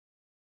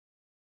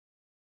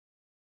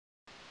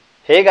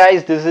Hey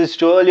guys, this is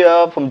Joel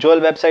here from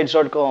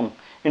joelwebsites.com.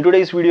 In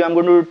today's video, I'm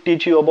going to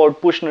teach you about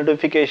push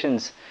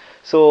notifications.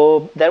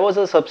 So there was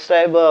a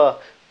subscriber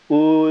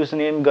whose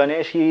name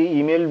Ganesh. He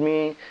emailed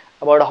me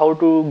about how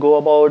to go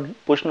about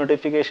push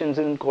notifications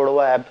in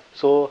Cordova app.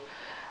 So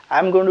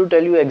I'm going to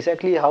tell you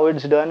exactly how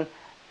it's done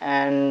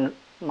and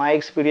my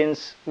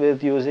experience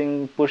with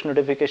using push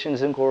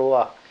notifications in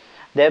Cordova.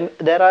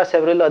 There are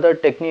several other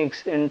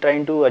techniques in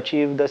trying to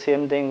achieve the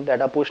same thing,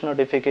 that are push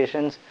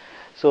notifications.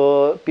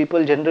 So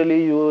people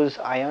generally use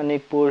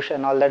ionic push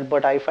and all that,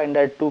 but I find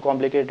that too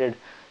complicated.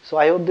 So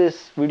I hope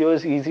this video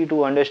is easy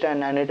to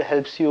understand and it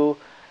helps you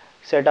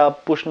set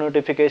up push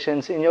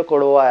notifications in your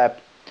Cordova app.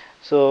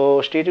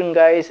 So stay tuned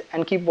guys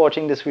and keep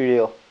watching this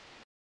video.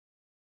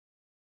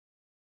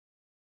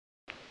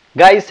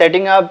 Guys,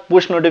 setting up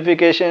push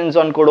notifications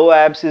on Cordova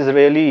apps is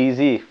really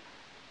easy.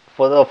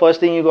 For the first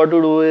thing you got to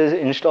do is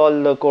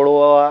install the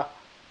Cordova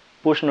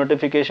push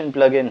notification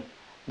plugin.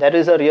 That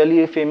is a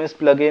really famous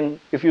plugin.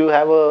 If you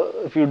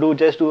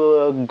just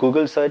do a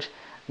Google search,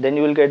 then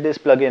you will get this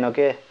plugin.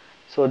 Okay,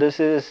 so this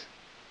is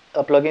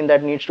a plugin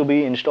that needs to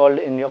be installed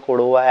in your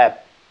Cordova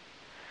app.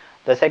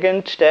 The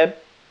second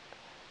step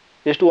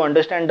is to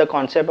understand the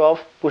concept of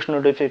push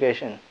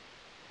notification.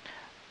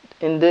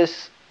 In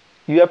this,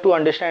 you have to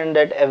understand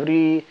that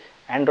every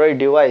Android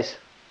device,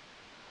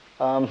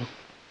 um,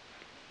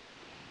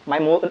 my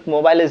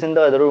mobile is in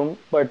the other room,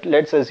 but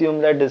let's assume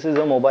that this is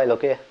a mobile,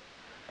 okay,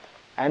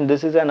 and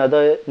this is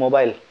another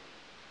mobile.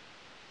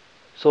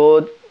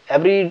 So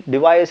every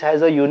device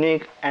has a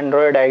unique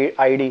Android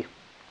ID.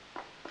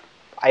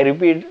 I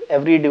repeat,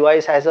 every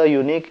device has a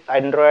unique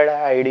Android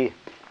ID.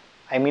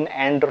 I mean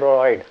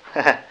Android.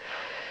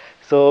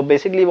 So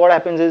basically what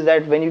happens is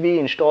that when we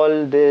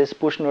install this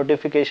push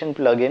notification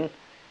plugin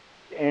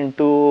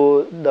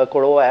into the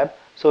Cordova app,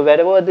 so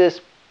wherever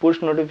this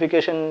push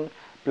notification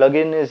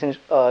plugin is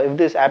if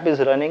this app is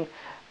running,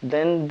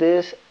 then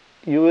this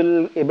you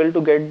will able to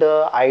get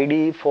the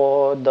ID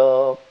for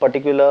the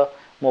particular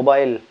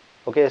mobile.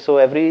 Okay, so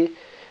every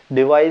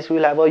device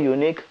will have a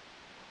unique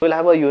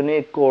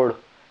code.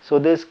 So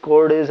this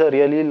code is a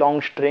really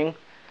long string,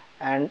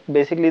 and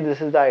basically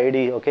this is the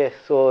ID. Okay,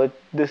 so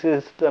this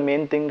is the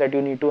main thing that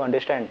you need to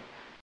understand.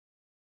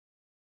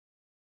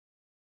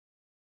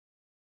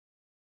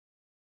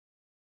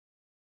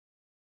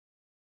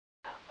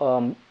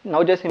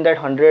 Now just in that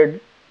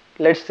 100,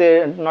 let's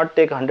say, not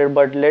take 100,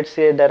 but let's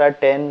say there are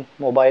 10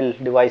 mobile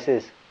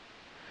devices.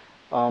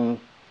 um,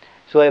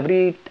 so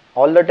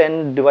all the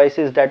 10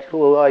 devices that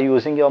who are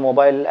using your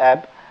mobile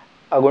app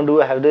are going to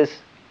have this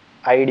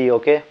ID.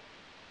 Okay,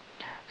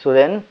 so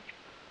then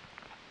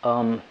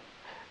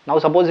now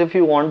suppose if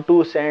you want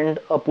to send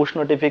a push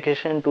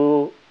notification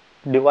to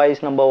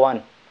device number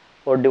 1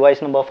 or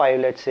device number 5,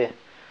 let's say.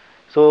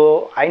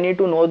 So I need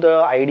to know the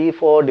ID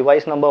for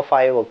device number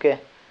 5. Okay,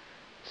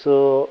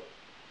 so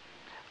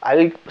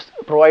I'll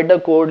provide the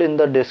code in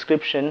the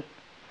description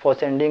for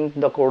sending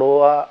the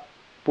Cordova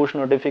push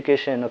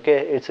notification.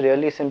 Okay, it's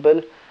really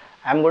simple.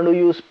 I'm going to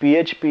use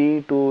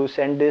PHP to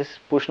send this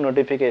push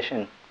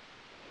notification.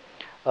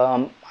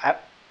 um, I,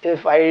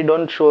 if I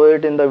don't show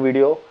it in the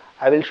video,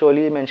 I will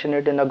surely mention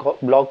it in a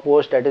blog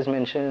post that is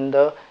mentioned in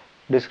the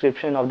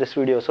description of this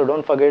video. So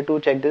don't forget to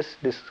check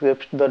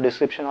the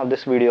description of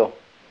this video.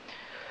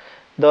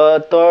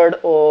 The third,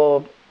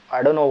 or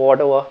I don't know,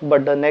 whatever,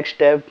 but the next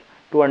step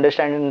to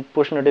understand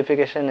push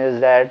notification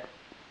is that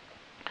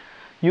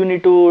you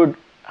need to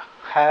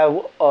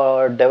have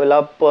a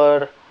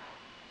developer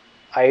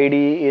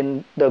ID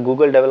in the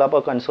Google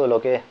developer console.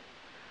 Okay,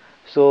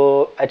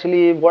 so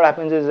actually what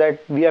happens is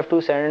that we have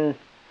to send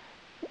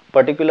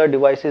particular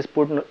devices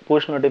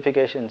push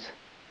notifications.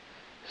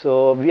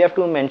 So we have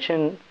to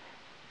mention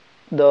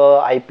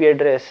the IP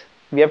address.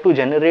 We have to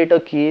generate a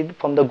key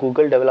from the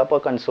Google developer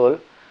console,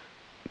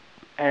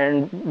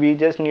 and we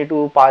just need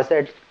to pass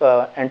that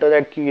enter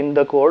that key in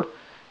the code.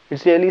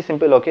 It's really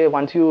simple. Okay,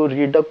 once you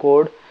read the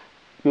code,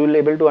 you will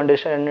able to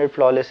understand it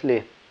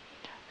flawlessly.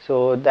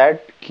 So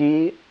that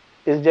key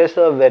is just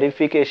a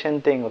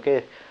verification thing.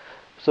 Okay,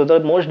 so the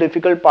most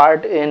difficult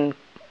part in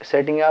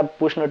setting up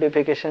push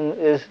notification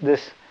is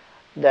this,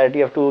 that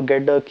you have to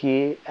get the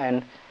key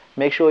and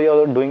make sure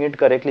you're doing it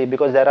correctly,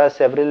 because there are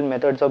several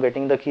methods of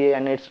getting the key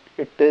and it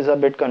is a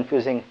bit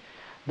confusing.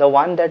 The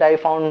one that I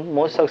found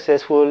most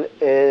successful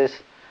is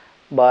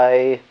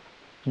by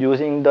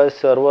using the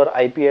server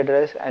IP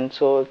address. And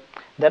so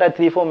there are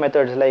 3-4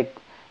 methods. Like,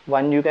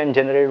 one you can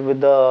generate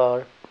with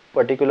the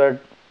particular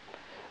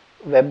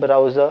web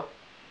browser.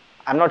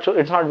 I'm not sure,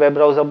 it's not web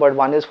browser, but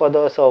one is for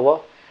the server,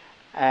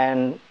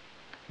 and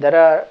there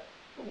are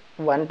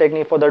one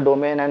technique for the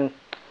domain, and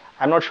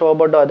I'm not sure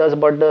about the others,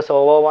 but the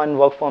server one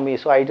worked for me.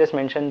 So I just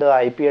mentioned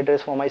the IP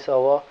address for my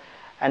server,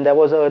 and there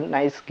was a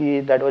nice key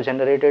that was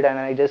generated, and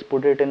I just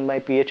put it in my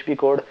PHP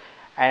code.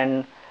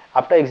 And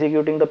after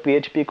executing the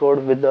PHP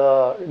code with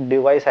the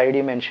device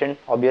ID mentioned,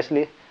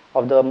 obviously,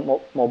 of the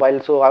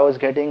mobile, so I was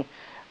getting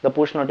the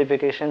push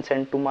notification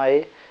sent to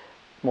my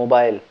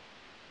mobile.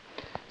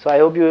 So I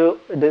hope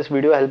this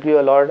video helped you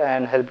a lot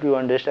and helped you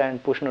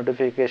understand push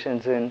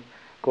notifications in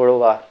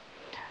Cordova.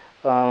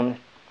 um,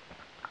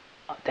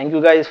 Thank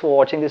you guys for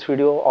watching this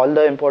video. All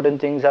the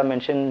important things are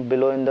mentioned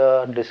below in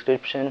the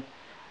description.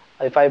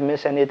 If I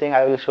miss anything,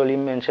 I will surely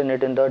mention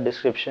it in the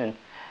description.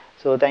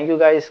 So thank you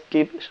guys.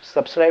 Keep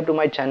subscribe to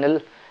my channel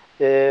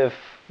if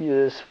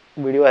this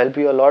video help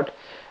you a lot.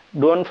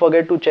 Don't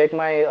forget to check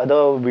my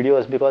other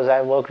videos, because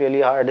I work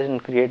really hard in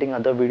creating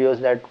other videos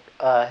that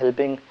are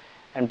helping,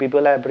 and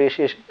people are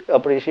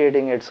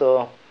appreciating it.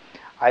 So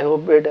I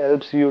hope it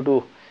helps you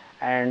too,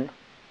 and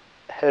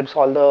helps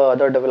all the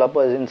other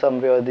developers in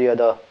some way or the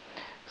other.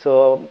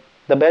 So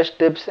the best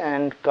tips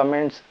and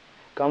comments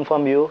come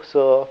from you.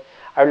 So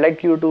I would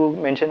like you to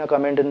mention a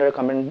comment in the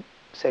comment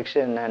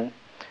section, and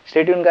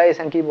stay tuned guys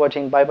and keep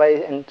watching. Bye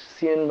bye, and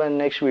see you in my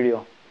next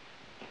video.